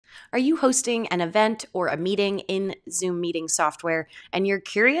Are you hosting an event or a meeting in Zoom meeting software and you're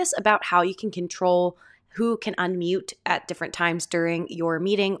curious about how you can control who can unmute at different times during your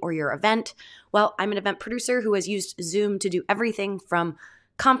meeting or your event? Well, I'm an event producer who has used Zoom to do everything from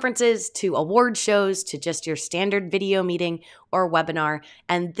conferences to award shows to just your standard video meeting or webinar.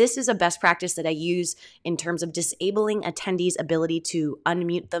 And this is a best practice that I use in terms of disabling attendees' ability to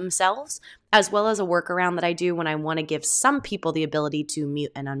unmute themselves, as well as a workaround that I do when I want to give some people the ability to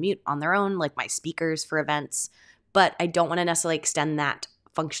mute and unmute on their own, like my speakers for events. But I don't want to necessarily extend that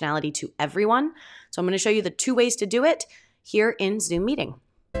functionality to everyone. So I'm going to show you the 2 ways to do it here in Zoom Meeting.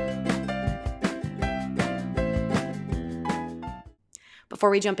 Before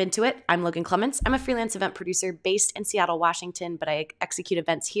we jump into it, I'm Logan Clements. I'm a freelance event producer based in Seattle, Washington, but I execute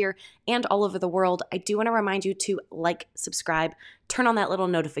events here and all over the world. I do want to remind you to like, subscribe, turn on that little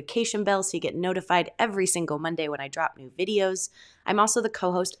notification bell so you get notified every single Monday when I drop new videos. I'm also the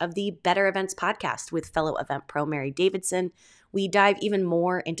co-host of the Better Events podcast with fellow event pro Mary Davidson. We dive even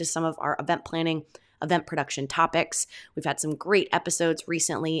more into some of our event planning, event production topics. We've had some great episodes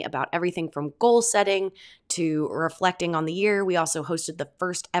recently about everything from goal setting to reflecting on the year. We also hosted the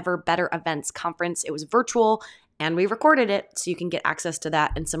first ever Better Events conference. It was virtual and we recorded it so you can get access to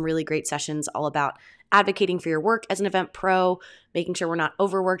that and some really great sessions all about advocating for your work as an event pro, making sure we're not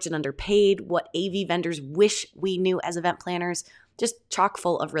overworked and underpaid, what AV vendors wish we knew as event planners, just chock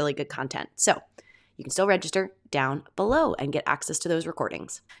full of really good content. So you can still register down below and get access to those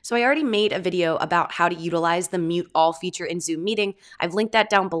recordings. So I already made a video about how to utilize the mute all feature in Zoom Meeting. I've linked that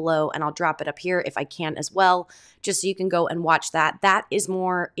down below and I'll drop it up here if I can as well, just so you can go and watch that. That is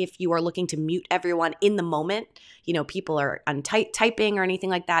more if you are looking to mute everyone in the moment, people are typing or anything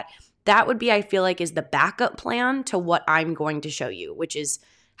like that. That would be, I feel like, is the backup plan to what I'm going to show you, which is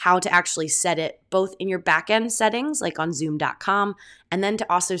how to actually set it both in your backend settings, like on zoom.com, and then to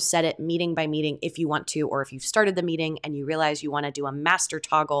also set it meeting by meeting if you want to, or if you've started the meeting and you realize you want to do a master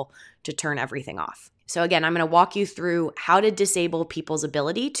toggle to turn everything off. So again, I'm going to walk you through how to disable people's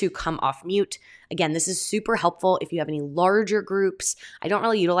ability to come off mute. Again, this is super helpful if you have any larger groups. I don't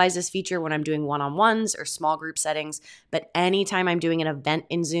really utilize this feature when I'm doing one-on-ones or small group settings, but anytime I'm doing an event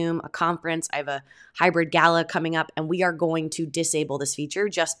in Zoom, a conference, I have a hybrid gala coming up, and we are going to disable this feature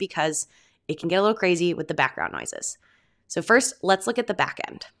just because it can get a little crazy with the background noises. So first, let's look at the back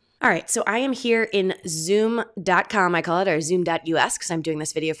end. All right, so I am here in zoom.com, I call it, or zoom.us, because I'm doing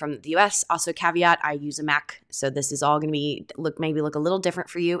this video from the US. Also, caveat, I use a Mac, so this is all going to be maybe look a little different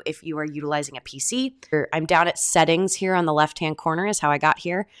for you if you are utilizing a PC. I'm down at settings here on the left-hand corner is how I got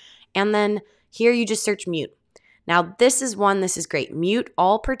here. And then here you just search mute. Now, this is great. Mute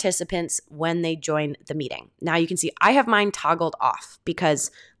all participants when they join the meeting. Now, you can see I have mine toggled off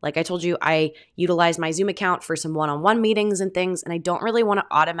because, like I told you, I utilize my Zoom account for some one-on-one meetings and things, and I don't really want to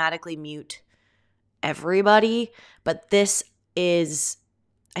automatically mute everybody. But I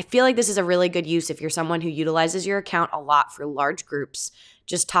feel like this is a really good use if you're someone who utilizes your account a lot for large groups.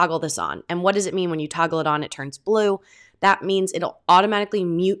 Just toggle this on. And what does it mean when you toggle it on? It turns blue. That means it'll automatically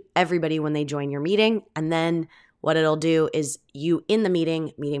mute everybody when they join your meeting, and then what it'll do is you in the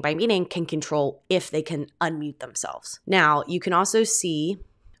meeting by meeting, can control if they can unmute themselves. Now, you can also see,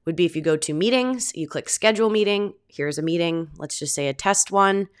 would be if you go to meetings, you click schedule meeting. Here's a meeting. Let's just say a test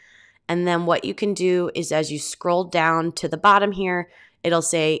one. And then what you can do is as you scroll down to the bottom here, it'll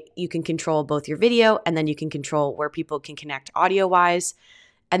say you can control both your video and then you can control where people can connect audio-wise.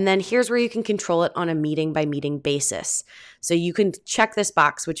 And then here's where you can control it on a meeting by meeting basis. So you can check this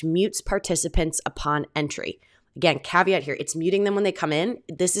box, which mutes participants upon entry. Again, caveat here, it's muting them when they come in.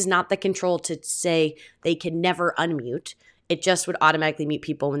 This is not the control to say they can never unmute. It just would automatically mute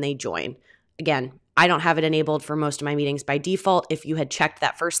people when they join. Again, I don't have it enabled for most of my meetings by default. If you had checked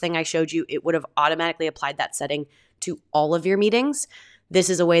that first thing I showed you, it would have automatically applied that setting to all of your meetings. This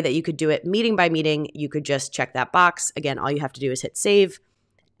is a way that you could do it meeting by meeting. You could just check that box. Again, all you have to do is hit save,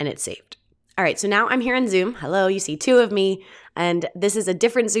 and it's saved. All right, so now I'm here in Zoom. Hello, you see 2 of me, and this is a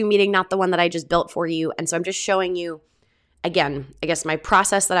different Zoom meeting, not the one that I just built for you. And so I'm just showing you, again, I guess my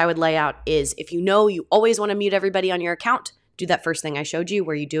process that I would lay out is if you know you always want to mute everybody on your account, do that first thing I showed you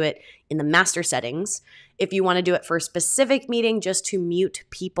where you do it in the master settings. If you want to do it for a specific meeting just to mute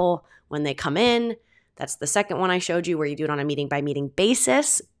people when they come in, that's the second one I showed you where you do it on a meeting by meeting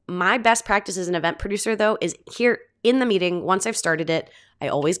basis. My best practice as an event producer, though, is here in the meeting. Once I've started it, I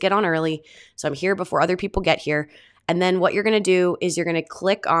always get on early. So I'm here before other people get here. And then what you're going to do is you're going to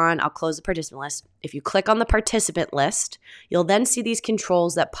click on, I'll close the participant list. If you click on the participant list, you'll then see these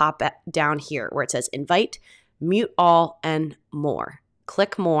controls that pop down here where it says invite, mute all, and more.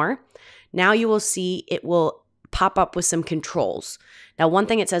 Click more. Now you will see it will pop up with some controls. Now, one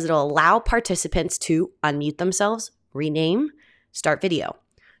thing it says, it'll allow participants to unmute themselves, rename, start video.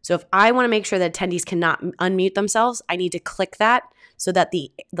 So if I want to make sure that attendees cannot unmute themselves, I need to click that so that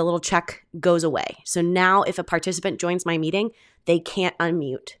the little check goes away. So now if a participant joins my meeting, they can't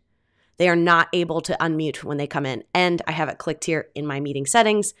unmute. They are not able to unmute when they come in. And I have it clicked here in my meeting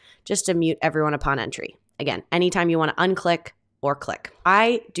settings just to mute everyone upon entry. Again, anytime you want to unclick or click.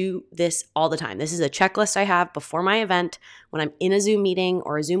 I do this all the time. This is a checklist I have before my event when I'm in a Zoom meeting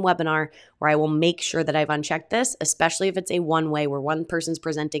or a Zoom webinar where I will make sure that I've unchecked this, especially if it's a one-way where one person's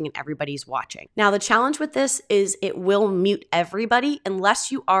presenting and everybody's watching. Now, the challenge with this is it will mute everybody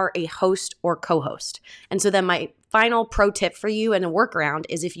unless you are a host or co-host. And so then my final pro tip for you and a workaround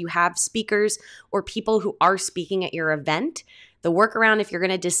is if you have speakers or people who are speaking at your event, the workaround, if you're going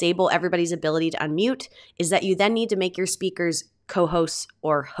to disable everybody's ability to unmute, is that you then need to make your speakers co-hosts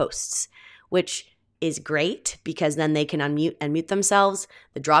or hosts, which is great because then they can unmute and mute themselves.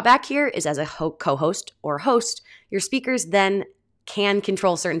 The drawback here is as a co-host or host, your speakers then can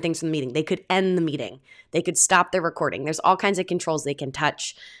control certain things from the meeting. They could end the meeting. They could stop their recording. There's all kinds of controls they can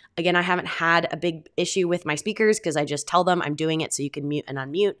touch. Again, I haven't had a big issue with my speakers because I just tell them I'm doing it so you can mute and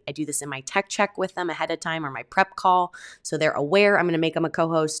unmute. I do this in my tech check with them ahead of time or my prep call so they're aware I'm going to make them a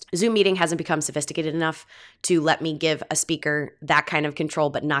co-host. Zoom meeting hasn't become sophisticated enough to let me give a speaker that kind of control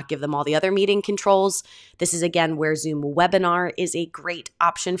but not give them all the other meeting controls. This is, again, where Zoom webinar is a great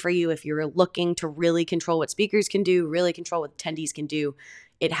option for you if you're looking to really control what speakers can do, really control what attendees can do.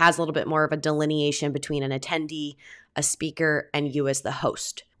 It has a little bit more of a delineation between an attendee, a speaker, and you as the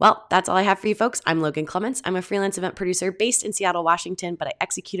host. Well, that's all I have for you folks. I'm Logan Clements. I'm a freelance event producer based in Seattle, Washington, but I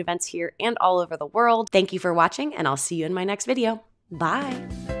execute events here and all over the world. Thank you for watching, and I'll see you in my next video.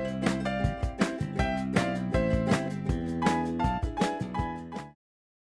 Bye.